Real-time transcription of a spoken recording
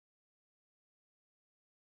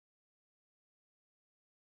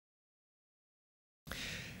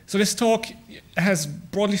So this talk has,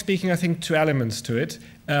 broadly speaking, I think, two elements to it.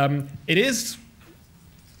 It is,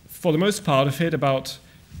 for the most part of it, about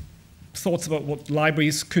thoughts about what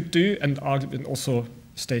libraries could do and also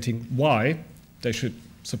stating why they should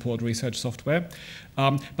support research software.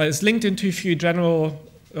 But it's linked into a few general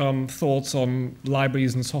thoughts on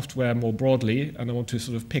libraries and software more broadly, and I want to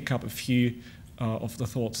sort of pick up a few of the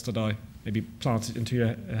thoughts that I maybe planted into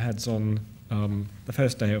your heads on the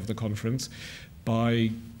first day of the conference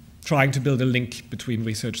by trying to build a link between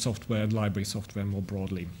research software and library software more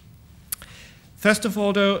broadly. First of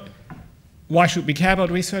all, though, why should we care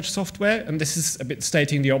about research software? And this is a bit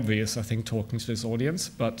stating the obvious, I think, talking to this audience,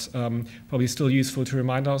 but probably still useful to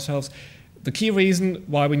remind ourselves. The key reason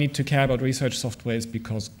why we need to care about research software is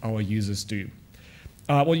because our users do.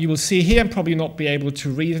 What you will see here, and probably not be able to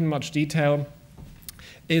read in much detail,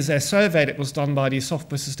 is a survey that was done by the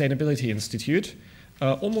Software Sustainability Institute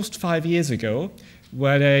almost 5 years ago,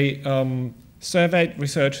 where they surveyed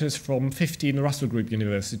researchers from 15 Russell Group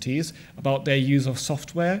universities about their use of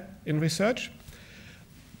software in research.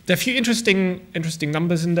 There are a few interesting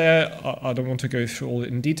numbers in there. I don't want to go through all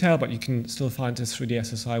in detail, but you can still find this through the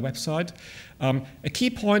SSI website. A key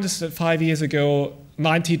point is that 5 years ago,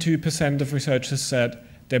 92% of researchers said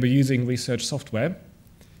they were using research software,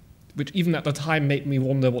 which even at the time made me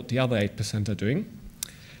wonder what the other 8% are doing.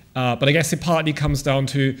 But I guess it partly comes down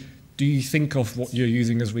to, do you think of what you're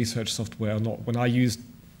using as research software or not? When I used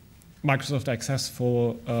Microsoft Access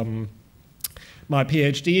for my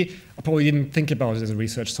PhD, I probably didn't think about it as a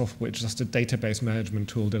research software. It's just a database management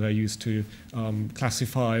tool that I used to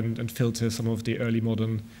classify and filter some of the early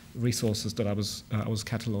modern resources that I was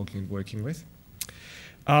cataloging and working with.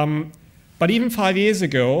 But even 5 years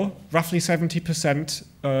ago, roughly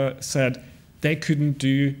 70% said they couldn't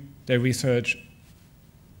do their research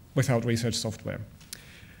without research software.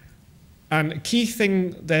 And a key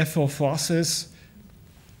thing, therefore, for us is,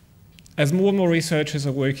 as more and more researchers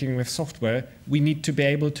are working with software, we need to be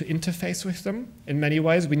able to interface with them in many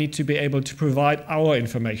ways. We need to be able to provide our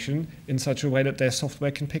information in such a way that their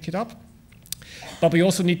software can pick it up. But we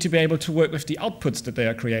also need to be able to work with the outputs that they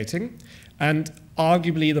are creating. And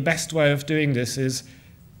arguably, the best way of doing this is,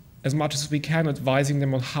 as much as we can, advising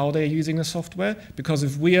them on how they're using the software. Because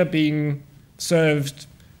if we are being served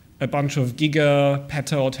a bunch of giga,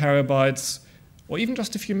 peta, or terabytes, or even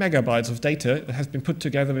just a few megabytes of data that has been put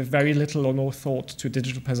together with very little or no thought to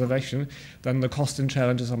digital preservation, then the cost and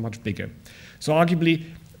challenges are much bigger. So arguably,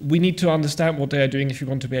 we need to understand what they are doing if we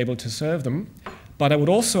want to be able to serve them. But I would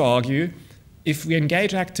also argue, if we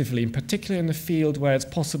engage actively, in particular in the field where it's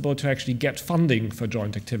possible to actually get funding for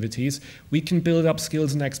joint activities, we can build up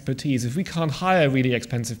skills and expertise. If we can't hire really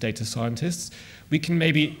expensive data scientists, we can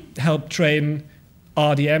maybe help train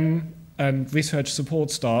RDM and research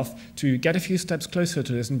support staff to get a few steps closer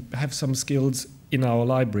to this and have some skills in our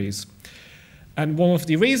libraries. And one of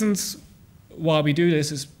the reasons why we do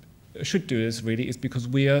this should do this really is because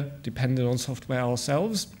we are dependent on software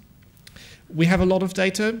ourselves. We have a lot of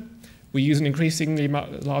data. We use an increasingly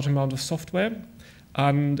large amount of software.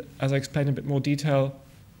 And as I explained in a bit more detail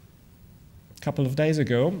a couple of days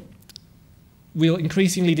ago, we're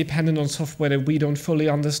increasingly dependent on software that we don't fully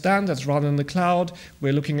understand, that's run in the cloud.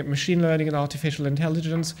 We're looking at machine learning and artificial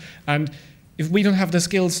intelligence. And if we don't have the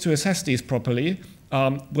skills to assess these properly,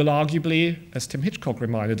 we'll arguably, as Tim Hitchcock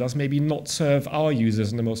reminded us, maybe not serve our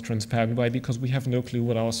users in the most transparent way because we have no clue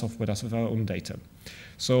what our software does with our own data.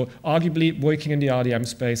 So arguably, working in the RDM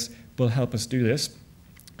space will help us do this.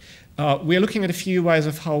 We're looking at a few ways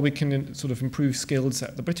of how we can sort of improve skills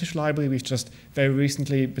at the British Library. We've just very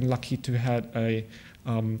recently been lucky to have a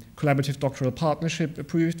collaborative doctoral partnership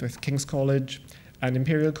approved with King's College and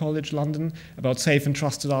Imperial College London about safe and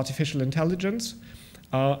trusted artificial intelligence.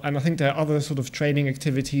 And I think there are other sort of training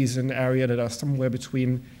activities in the area that are somewhere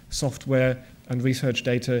between software and research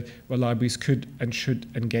data where libraries could and should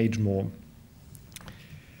engage more.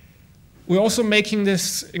 We're also making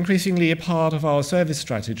this increasingly a part of our service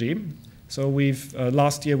strategy. So we've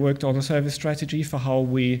last year worked on a service strategy for how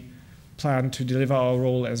we plan to deliver our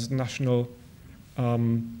role as national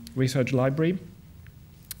research library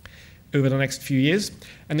over the next few years.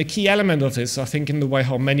 And the key element of this, I think, in the way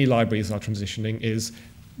how many libraries are transitioning is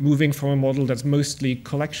moving from a model that's mostly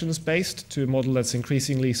collections-based to a model that's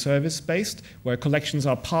increasingly service-based, where collections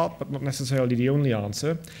are part but not necessarily the only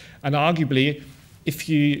answer. And arguably, if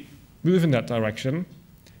you move in that direction,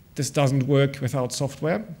 this doesn't work without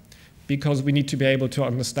software, because we need to be able to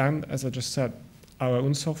understand, as I just said, our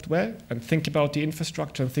own software and think about the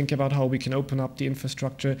infrastructure and think about how we can open up the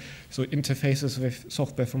infrastructure, so interfaces with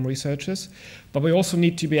software from researchers. But we also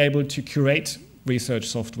need to be able to curate research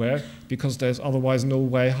software, because there's otherwise no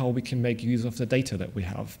way how we can make use of the data that we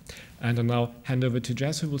have. And I'll now hand over to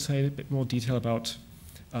Jess, who will say a bit more detail about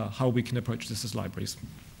how we can approach this as libraries.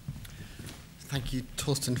 Thank you,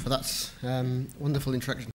 Torsten, for that wonderful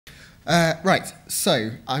introduction. Right,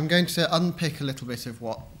 so I'm going to unpick a little bit of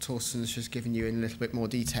what Torsten's just given you in a little bit more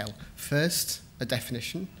detail. First, a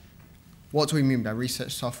definition. What do we mean by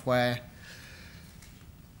research software?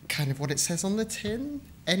 Kind of what it says on the tin.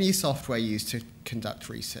 Any software used to conduct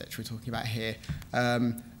research we're talking about here.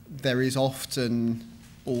 There is often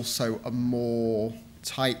also a more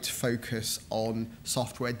tight focus on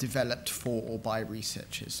software developed for or by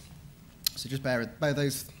researchers. So just bear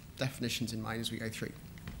those definitions in mind as we go through.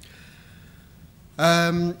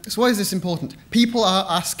 So why is this important? People are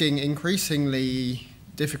asking increasingly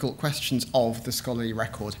difficult questions of the scholarly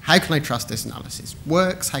record. How can I trust this analysis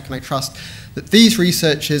works? How can I trust that these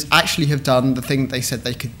researchers actually have done the thing that they said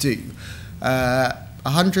they could do?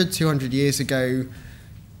 100, 200 years ago,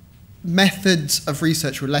 methods of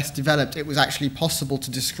research were less developed. It was actually possible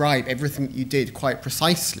to describe everything that you did quite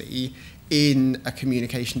precisely in a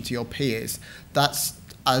communication to your peers. That's,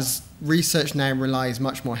 as research now relies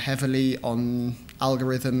much more heavily on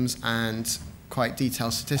algorithms and quite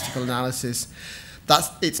detailed statistical analysis,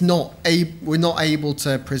 we're not able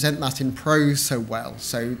to present that in prose so well.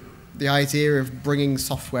 So the idea of bringing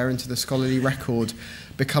software into the scholarly record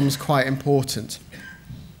becomes quite important.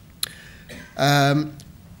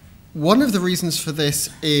 One of the reasons for this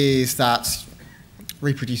is that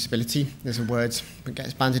reproducibility is a word that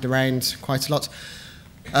gets bandied around quite a lot.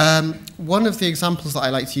 One of the examples that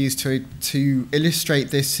I like to use to illustrate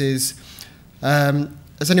this is,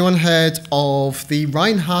 has anyone heard of the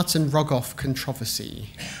Reinhardt and Rogoff controversy?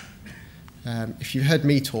 If you've heard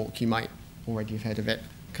me talk, you might already have heard of it,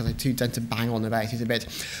 because I do tend to bang on about it a bit.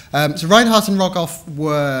 So Reinhardt and Rogoff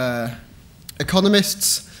were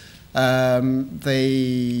economists.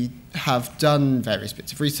 They have done various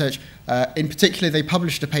bits of research. In particular, they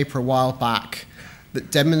published a paper a while back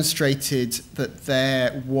that demonstrated that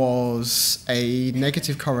there was a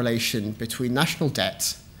negative correlation between national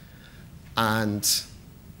debt and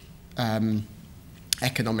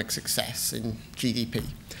economic success in GDP.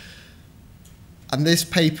 And this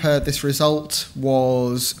paper, this result,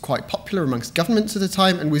 was quite popular amongst governments at the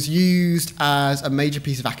time and was used as a major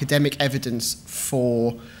piece of academic evidence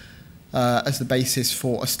for as the basis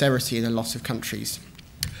for austerity in a lot of countries.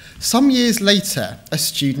 Some years later, a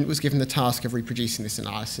student was given the task of reproducing this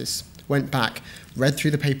analysis, went back, read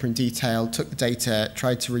through the paper in detail, took the data,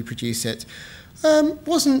 tried to reproduce it,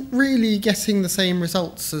 wasn't really getting the same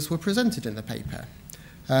results as were presented in the paper.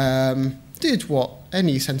 Did what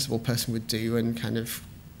any sensible person would do and kind of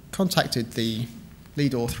contacted the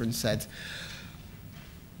lead author and said,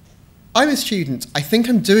 I'm a student, I think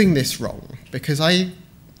I'm doing this wrong because I'm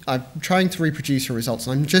trying to reproduce your results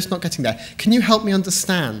and I'm just not getting there. Can you help me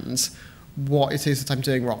understand what it is that I'm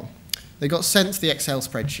doing wrong? They got sent the Excel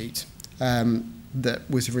spreadsheet that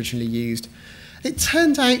was originally used. It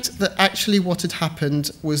turned out that actually what had happened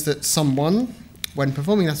was that someone, when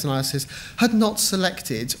performing that analysis, had not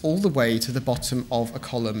selected all the way to the bottom of a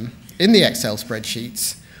column in the Excel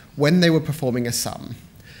spreadsheets when they were performing a sum.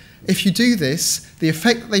 If you do this, the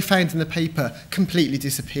effect that they found in the paper completely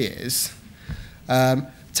disappears.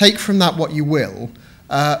 Take from that what you will,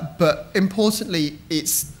 but importantly,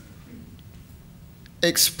 it's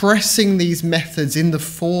expressing these methods in the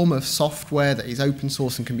form of software that is open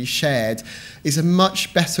source and can be shared is a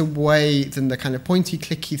much better way than the kind of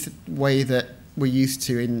pointy-clicky way that we're used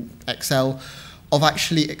to in Excel, of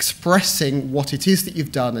actually expressing what it is that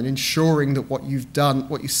you've done and ensuring that what you've done,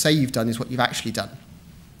 what you say you've done, is what you've actually done.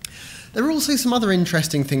 There are also some other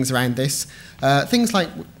interesting things around this. Things like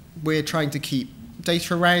we're trying to keep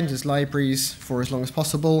data around as libraries for as long as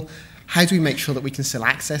possible. How do we make sure that we can still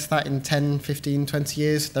access that in 10, 15, 20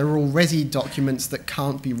 years? There are already documents that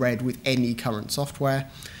can't be read with any current software.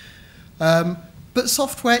 But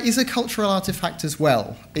software is a cultural artifact as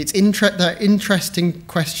well. There are interesting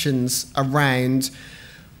questions around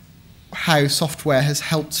how software has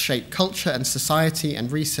helped shape culture and society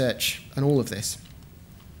and research and all of this.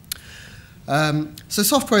 So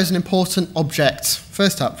software is an important object.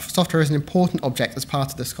 First up, software is an important object as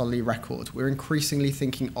part of the scholarly record. We're increasingly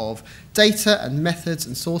thinking of data and methods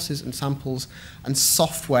and sources and samples and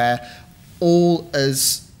software all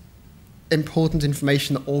as important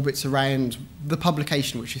information that orbits around the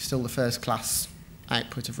publication, which is still the first class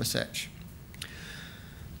output of research.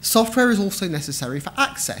 Software is also necessary for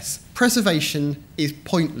access. Preservation is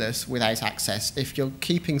pointless without access. If you're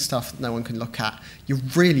keeping stuff that no one can look at, you're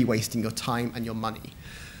really wasting your time and your money.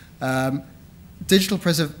 digital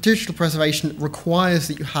preservation requires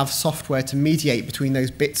that you have software to mediate between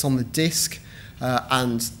those bits on the disk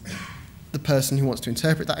and the person who wants to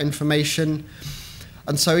interpret that information.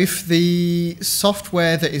 And so if the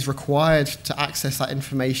software that is required to access that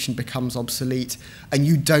information becomes obsolete and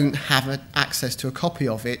you don't have access to a copy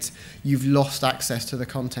of it, you've lost access to the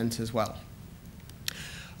content as well.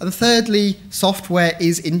 And thirdly, software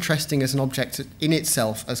is interesting as an object in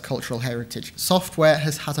itself as cultural heritage. Software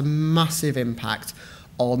has had a massive impact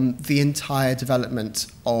on the entire development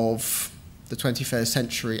of the 21st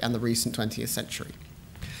century and the recent 20th century.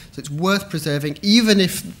 So it's worth preserving, even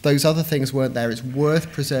if those other things weren't there, it's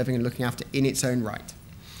worth preserving and looking after in its own right.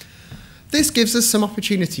 This gives us some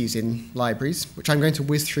opportunities in libraries, which I'm going to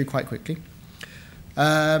whiz through quite quickly.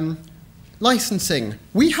 Licensing.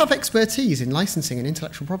 We have expertise in licensing and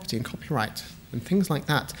intellectual property and copyright and things like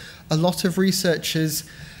that. A lot of researchers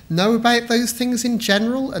know about those things in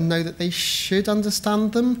general and know that they should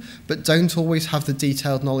understand them, but don't always have the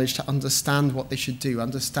detailed knowledge to understand what they should do,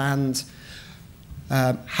 understand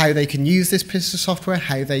how they can use this piece of software,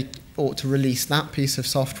 how they ought to release that piece of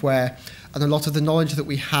software, and a lot of the knowledge that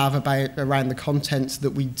we have around the content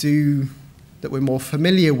that we do, that we're more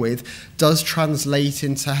familiar with, does translate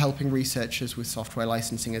into helping researchers with software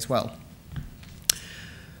licensing as well.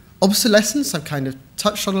 Obsolescence, I've kind of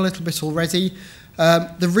touched on a little bit already.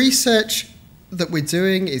 The research that we're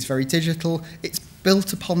doing is very digital. It's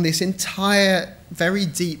built upon this entire very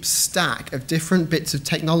deep stack of different bits of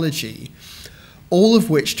technology, all of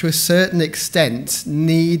which, to a certain extent,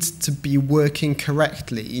 need to be working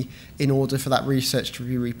correctly in order for that research to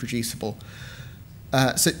be reproducible.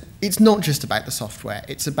 So it's not just about the software.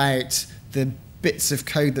 It's about the bits of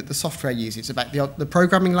code that the software uses. It's about the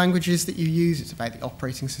programming languages that you use. It's about the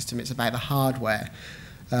operating system. It's about the hardware.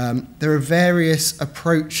 There are various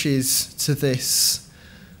approaches to this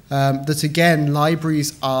that, again,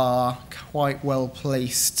 libraries are quite well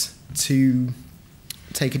placed to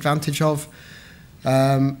take advantage of.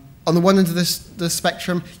 On the one end of the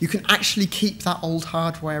spectrum, you can actually keep that old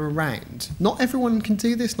hardware around. Not everyone can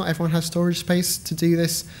do this, not everyone has storage space to do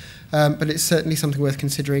this, but it's certainly something worth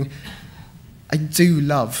considering. I do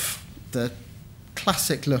love the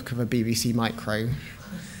classic look of a BBC Micro.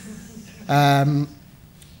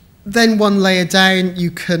 Then one layer down,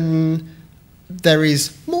 there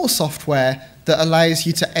is more software that allows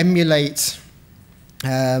you to emulate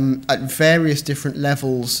at various different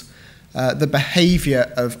levels the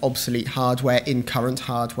behavior of obsolete hardware in current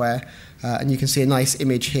hardware. And you can see a nice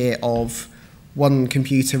image here of one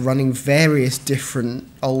computer running various different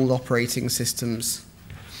old operating systems.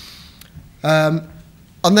 And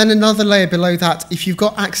then another layer below that, if you've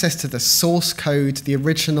got access to the source code, the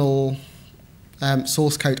original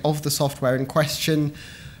source code of the software in question,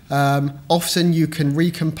 often you can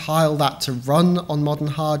recompile that to run on modern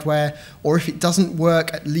hardware, or if it doesn't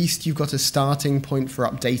work, at least you've got a starting point for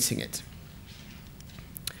updating it.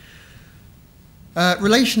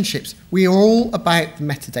 Relationships. We are all about the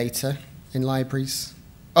metadata in libraries.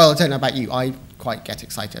 Well, I don't know about you, I quite get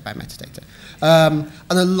excited about metadata. And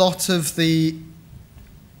a lot of the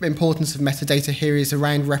importance of metadata here is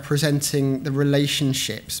around representing the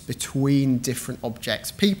relationships between different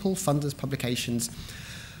objects, people, funders, publications.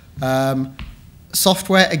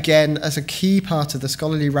 Software, again, as a key part of the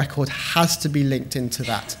scholarly record, has to be linked into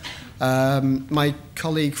that. My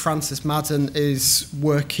colleague Francis Madden is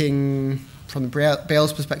working from the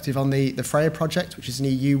Bale's perspective on the Freya project, which is an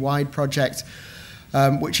EU-wide project,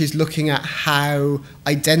 which is looking at how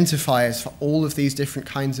identifiers for all of these different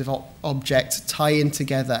kinds of objects tie in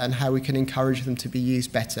together and how we can encourage them to be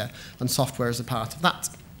used better, and software is a part of that.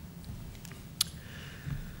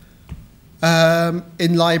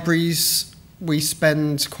 In libraries, we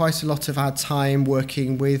spend quite a lot of our time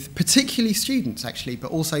working with particularly students, actually,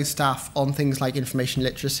 but also staff on things like information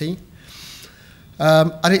literacy.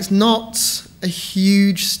 And it's not a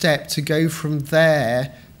huge step to go from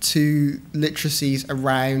there to literacies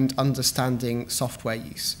around understanding software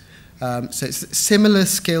use. So it's similar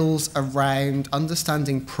skills around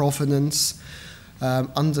understanding provenance,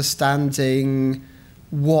 understanding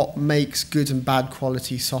what makes good and bad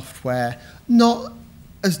quality software, not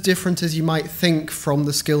as different as you might think from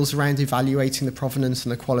the skills around evaluating the provenance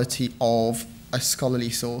and the quality of a scholarly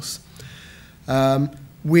source.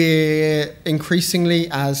 We're increasingly,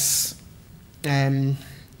 as our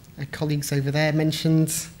colleagues over there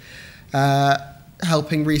mentioned,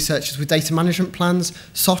 helping researchers with data management plans.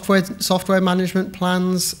 Software management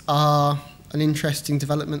plans are an interesting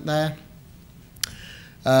development there.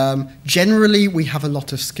 Generally, we have a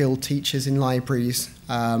lot of skilled teachers in libraries,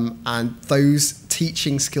 and those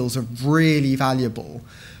teaching skills are really valuable.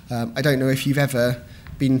 I don't know if you've ever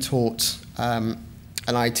been taught an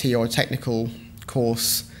IT or a technical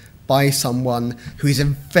course by someone who is a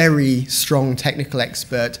very strong technical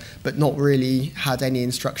expert but not really had any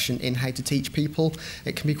instruction in how to teach people.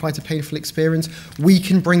 It can be quite a painful experience. We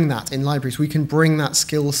can bring that in libraries. We can bring that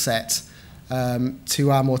skill set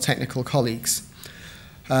to our more technical colleagues.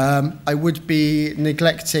 I would be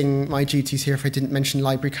neglecting my duties here if I didn't mention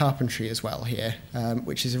library carpentry as well here,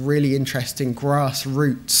 which is a really interesting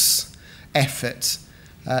grassroots effort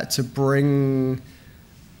to bring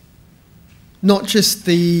not just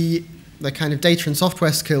the kind of data and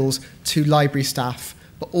software skills to library staff,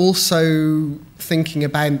 but also thinking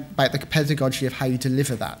about the pedagogy of how you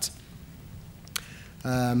deliver that.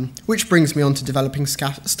 Which brings me on to developing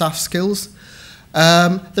staff skills.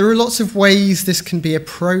 There are lots of ways this can be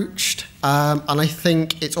approached, and I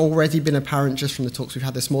think it's already been apparent just from the talks we've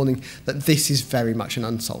had this morning that this is very much an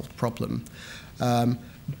unsolved problem.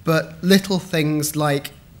 But little things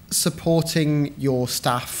like supporting your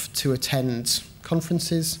staff to attend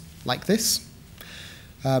conferences like this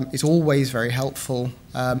is always very helpful,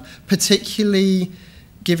 particularly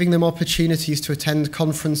giving them opportunities to attend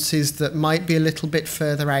conferences that might be a little bit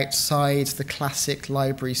further outside the classic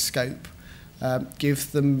library scope.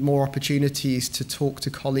 Give them more opportunities to talk to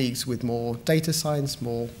colleagues with more data science,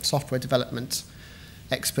 more software development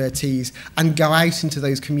expertise, and go out into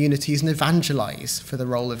those communities and evangelize for the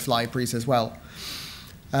role of libraries as well.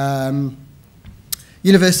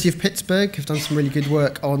 University of Pittsburgh have done some really good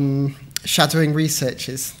work on shadowing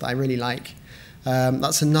researchers that I really like.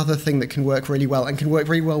 That's another thing that can work really well and can work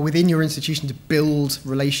very well within your institution to build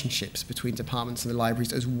relationships between departments and the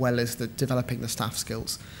libraries as well as developing the staff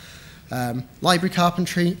skills. Library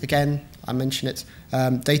carpentry, again, I mention it.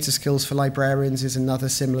 Data skills for librarians is another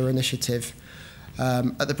similar initiative.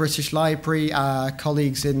 At the British Library, our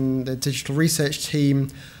colleagues in the digital research team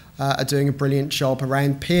are doing a brilliant job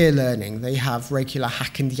around peer learning. They have regular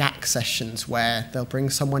hack and yak sessions where they'll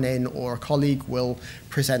bring someone in or a colleague will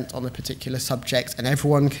present on a particular subject and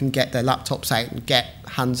everyone can get their laptops out and get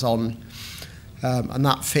hands-on. And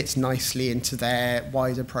that fits nicely into their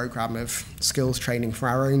wider programme of skills training for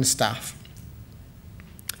our own staff.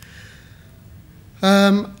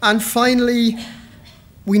 And finally,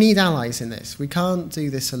 we need allies in this. We can't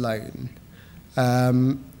do this alone.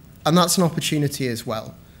 And that's an opportunity as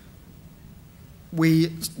well.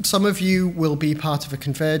 Some of you will be part of a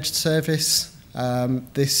converged service.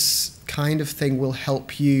 This kind of thing will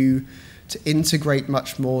help you to integrate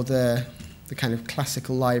much more the kind of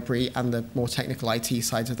classical library and the more technical IT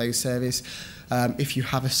sides of those services. If you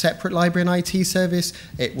have a separate library and IT service,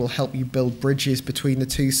 it will help you build bridges between the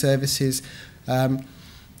two services.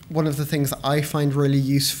 One of the things that I find really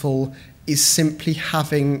useful is simply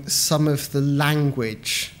having some of the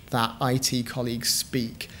language that IT colleagues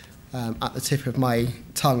speak at the tip of my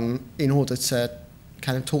tongue in order to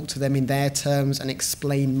kind of talk to them in their terms and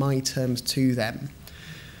explain my terms to them.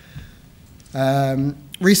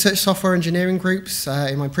 Research software engineering groups.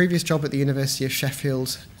 In my previous job at the University of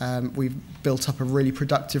Sheffield, we've built up a really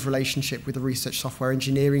productive relationship with the research software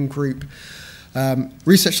engineering group.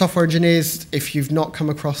 Research software engineers, if you've not come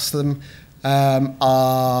across them,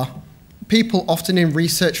 are people often in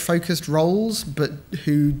research-focused roles, but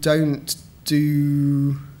who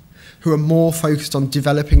are more focused on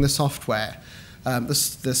developing the software. The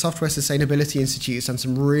Software Sustainability Institute has done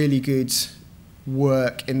some really good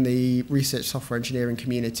work in the research software engineering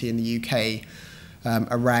community in the UK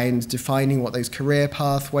around defining what those career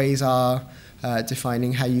pathways are,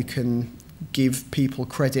 defining how you can give people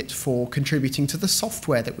credit for contributing to the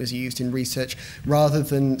software that was used in research rather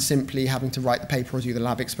than simply having to write the paper or do the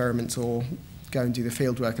lab experiments or go and do the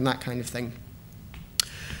field work and that kind of thing.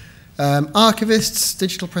 Archivists,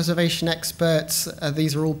 digital preservation experts,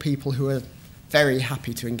 these are all people who are very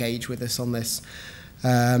happy to engage with us on this.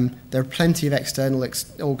 There are plenty of external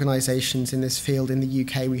organisations in this field. In the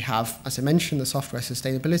UK, we have, as I mentioned, the Software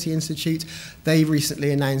Sustainability Institute. They recently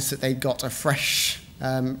announced that they got a fresh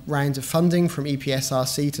round of funding from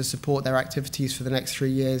EPSRC to support their activities for the next 3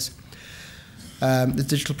 years. The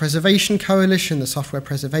Digital Preservation Coalition, the Software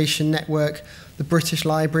Preservation Network, the British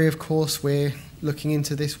Library, of course, we're looking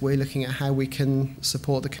into this. We're looking at how we can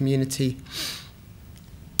support the community.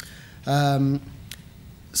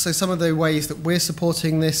 So some of the ways that we're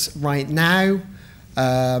supporting this right now,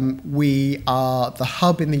 we are the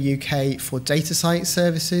hub in the UK for data science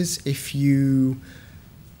services. If you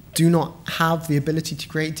do not have the ability to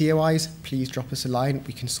create DOIs, please drop us a line.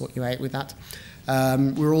 We can sort you out with that.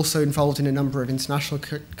 We're also involved in a number of international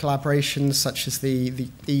collaborations, such as the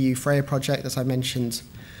EU Freya project, as I mentioned,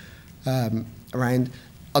 around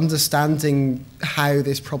understanding how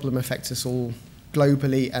this problem affects us all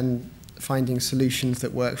globally and finding solutions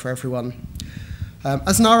that work for everyone.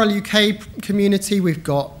 As an RLUK community, we've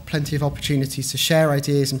got plenty of opportunities to share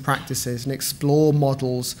ideas and practices and explore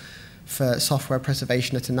models for software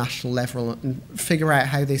preservation at a national level and figure out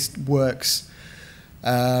how this works.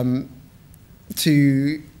 To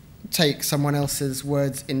take someone else's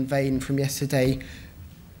words in vain from yesterday,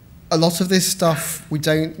 a lot of this stuff we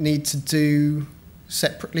don't need to do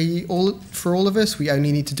separately for all of us. We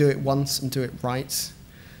only need to do it once and do it right.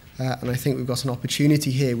 And I think we've got an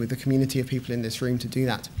opportunity here with the community of people in this room to do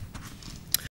that.